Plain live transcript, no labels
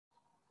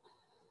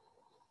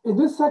In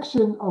this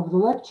section of the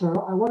lecture,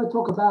 I want to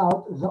talk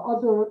about the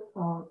other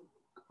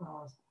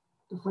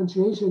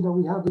differentiation that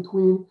we have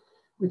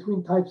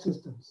between type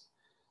systems.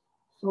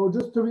 So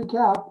just to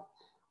recap,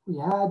 we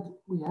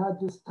had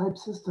this type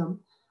system.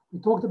 We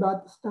talked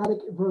about static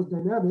versus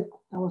dynamic.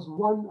 That was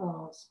one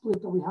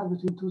split that we had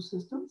between two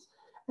systems.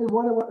 And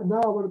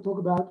now I want to talk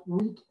about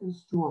weak and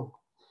strong.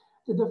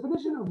 The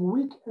definition of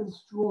weak and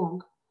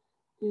strong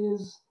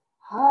is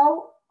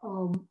how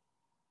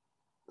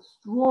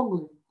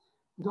strongly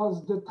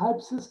does the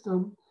type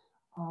system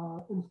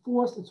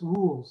enforce its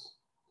rules.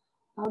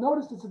 Now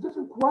notice it's a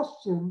different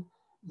question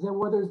than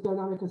whether it's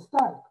dynamic and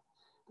static.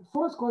 The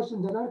first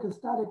question, dynamic and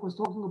static, was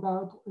talking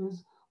about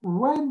is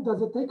when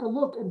does it take a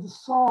look and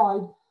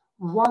decide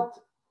what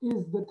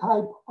is the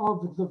type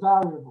of the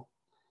variable?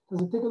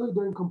 Does it take a look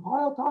during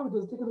compile time, or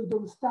does it take a look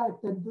during static,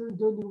 then during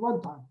the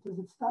runtime? Is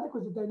it static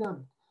or is it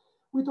dynamic?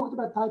 We talked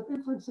about type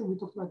inferencing, we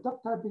talked about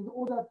duck typing,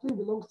 all that thing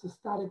belongs to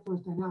static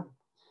versus dynamic.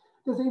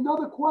 There's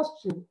another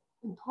question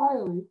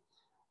entirely,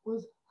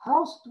 was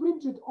how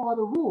stringent are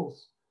the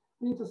rules?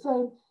 We need to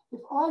say, if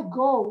I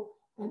go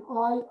and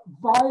I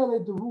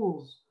violate the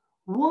rules,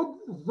 would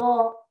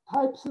the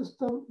type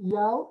system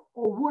yell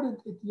or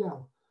wouldn't it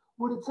yell?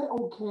 Would it say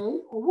okay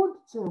or wouldn't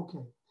it say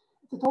okay?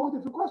 It's a totally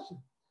different question.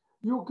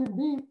 You can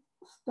be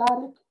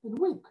static and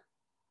weak.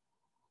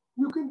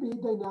 You can be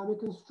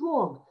dynamic and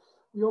strong.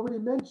 We already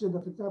mentioned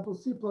that, for example,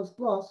 C++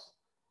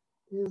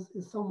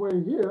 is somewhere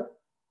here,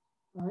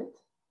 right?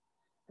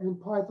 And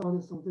Python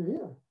is something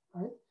here,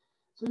 right?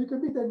 So you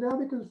can be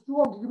dynamic and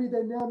strong. You can be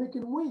dynamic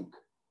and weak.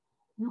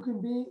 You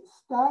can be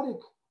static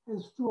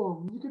and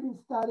strong. You can be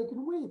static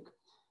and weak.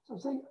 So I'm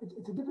saying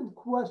it's a different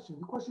question.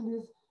 The question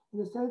is,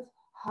 in a sense,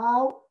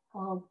 how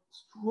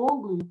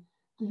strongly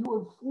do you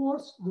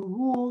enforce the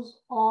rules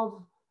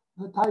of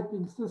the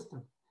typing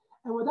system?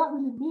 And what that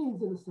really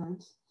means, in a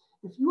sense,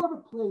 if you have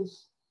a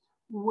place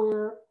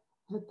where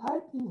the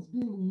typing is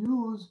being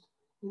used,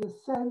 in a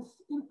sense,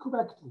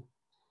 incorrectly.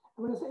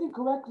 And when I say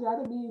incorrectly, I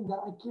don't mean that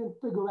I can't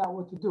figure out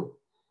what to do.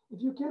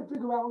 If you can't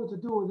figure out what to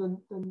do,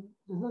 then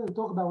there's nothing to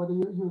talk about whether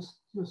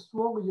you're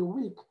strong or you're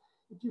weak.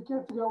 If you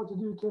can't figure out what to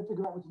do, you can't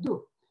figure out what to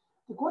do.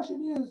 The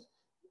question is,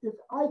 if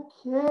I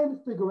can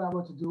figure out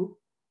what to do,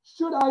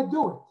 should I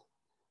do it?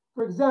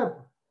 For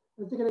example,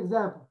 let's take an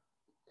example.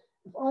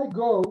 If I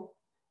go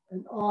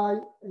and I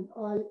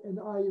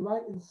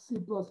write in C++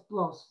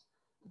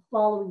 the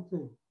following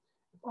thing.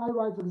 If I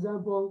write, for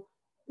example,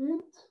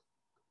 int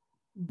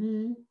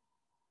b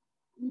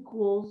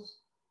equals,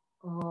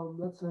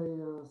 let's say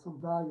some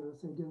value,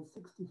 let's say again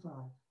 65.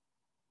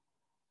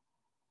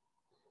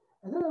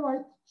 And then I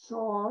write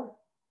char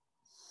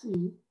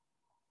C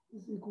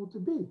is equal to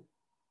B.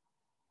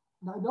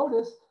 Now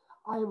notice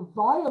I am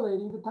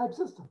violating the type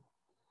system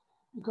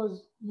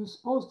because you're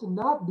supposed to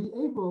not be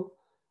able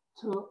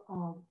to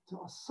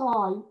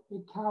assign a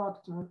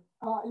character,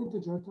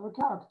 integer to a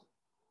character.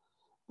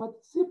 But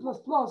C++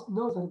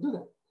 knows how to do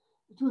that.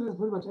 The truth is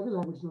pretty much every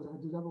language knows how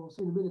to do that, but we'll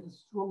see in a minute that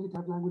strongly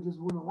typed languages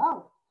wouldn't allow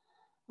it.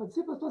 But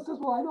C++ says,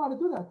 well, I know how to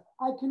do that.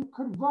 I can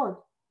convert.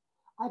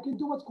 I can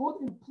do what's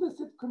called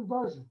implicit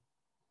conversion.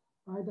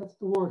 Right? That's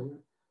the word here.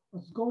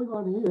 What's going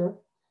on here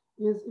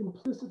is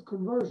implicit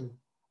conversion.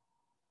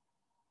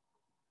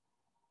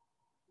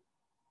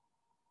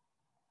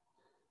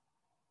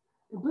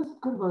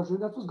 Implicit conversion,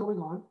 that's what's going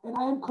on. And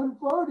I am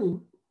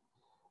converting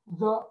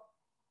the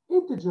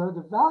integer,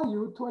 the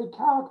value, to a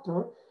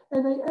character,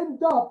 and I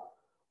end up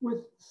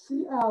with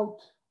C out.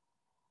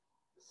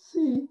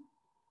 C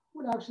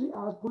would actually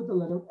output the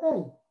letter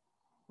A,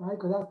 right?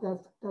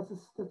 Because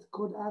that's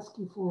code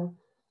ASCII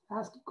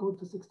code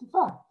for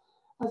 65.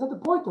 That's not the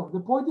point though. The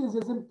point is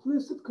there's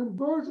implicit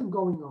conversion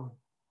going on,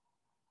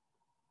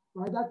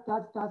 right?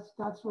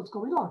 That's what's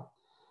going on.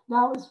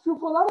 Now it's true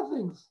for a lot of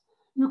things.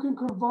 You can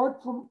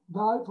convert from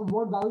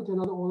one value to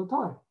another all the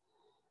time.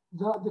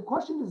 The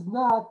question is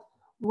not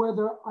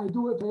whether I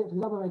do it. For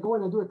example, if I go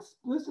and I do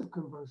explicit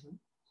conversion,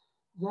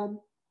 then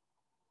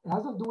it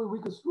has nothing to do with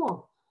weak or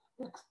strong.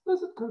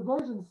 Explicit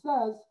conversion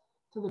says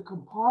to the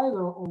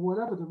compiler or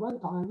whatever, the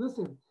runtime,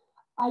 listen,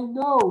 I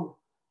know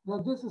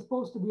that this is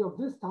supposed to be of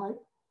this type,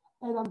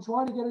 and I'm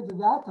trying to get into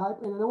that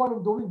type, and I know what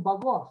I'm doing,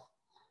 bug off.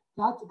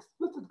 That's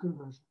explicit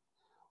conversion.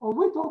 When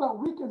we talk about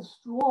weak and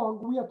strong,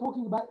 we are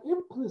talking about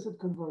implicit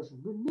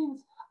conversion. It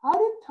means I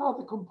didn't tell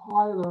the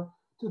compiler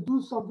to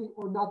do something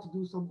or not to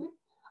do something.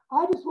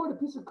 I just wrote a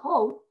piece of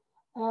code,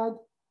 and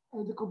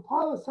the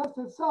compiler says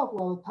to itself,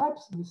 well, the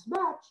types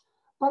mismatch,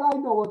 but I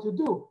know what to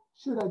do.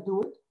 Should I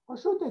do it or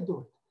shouldn't I do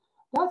it?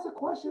 That's a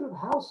question of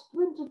how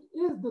stringent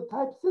is the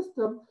type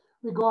system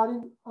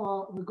regarding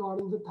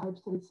the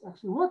types that it's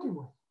actually working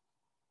with.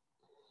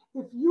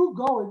 If you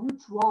go and you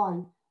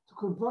try to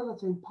convert,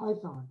 let's say in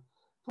Python,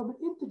 from an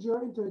integer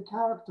into a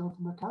character,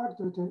 from a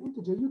character to an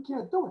integer, you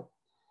can't do it.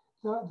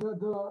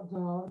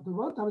 The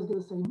runtime is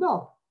going to say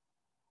no.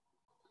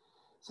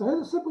 So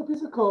here's a simple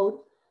piece of code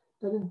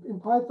that in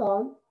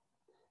Python,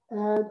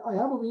 and I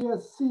have over here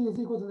C is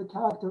equal to the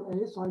character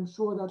A, so I'm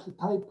sure that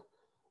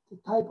the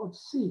type of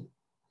C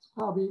is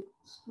probably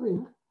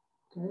string.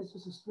 Okay, it's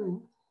just a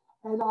string.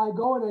 and I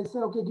go and I say,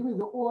 okay, give me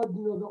the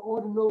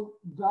ordinal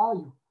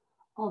value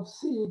of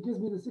C, it gives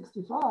me the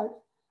 65,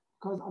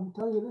 because I'm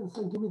telling it and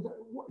saying, give me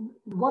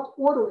in what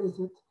order is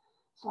it?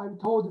 So I'm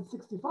told it's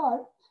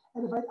 65.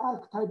 And if I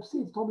ask type C,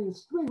 it's told me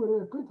it's string.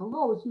 When I print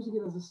hello, it's using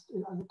it as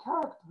a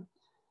character,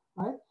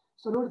 right?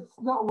 So notice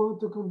it's not willing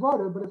to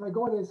convert it, but if I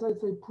go and I say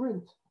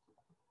print,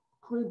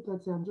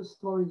 let's say I'm just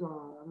throwing,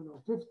 I don't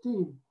know,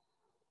 15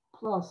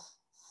 plus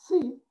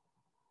C,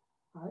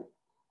 right?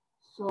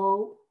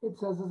 So it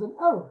says there's an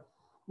error.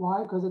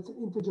 Why? Because it's an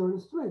integer and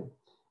a string.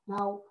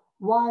 Now,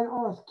 why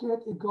on earth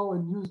can't it go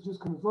and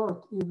just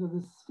convert either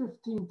this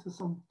 15 to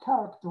some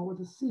character or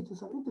the C to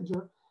some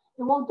integer?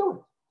 It won't do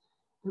it.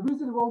 The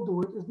reason it won't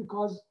do it is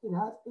because it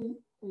has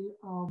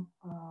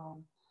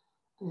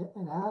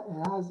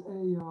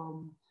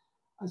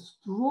a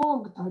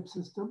strong type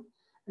system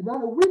and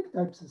not a weak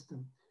type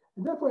system.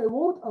 And therefore, it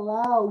won't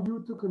allow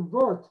you to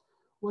convert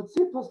what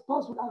C++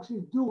 would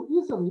actually do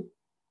easily.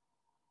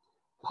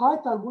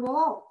 Python would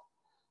allow it.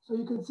 So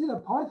you can see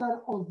that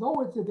Python,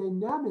 although it's a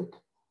dynamic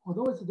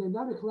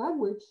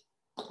language,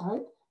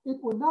 right,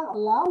 it will not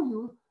allow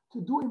you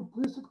to do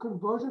implicit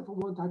conversion from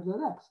one type to the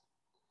next.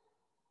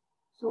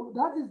 So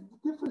that is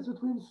the difference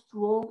between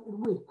strong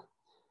and weak.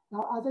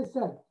 Now, as I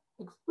said,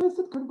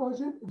 explicit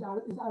conversion is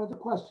out of the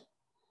question.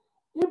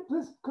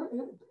 Implicit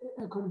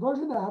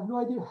conversion that I have no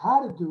idea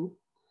how to do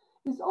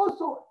is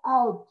also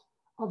out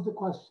of the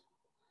question.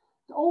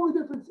 The only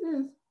difference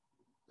is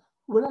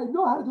when I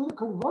know how to do the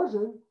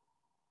conversion,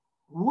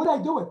 would I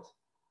do it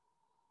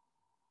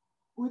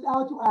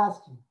without you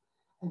asking?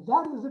 And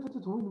that is the difference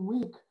between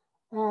weak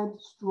and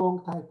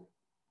strong typing.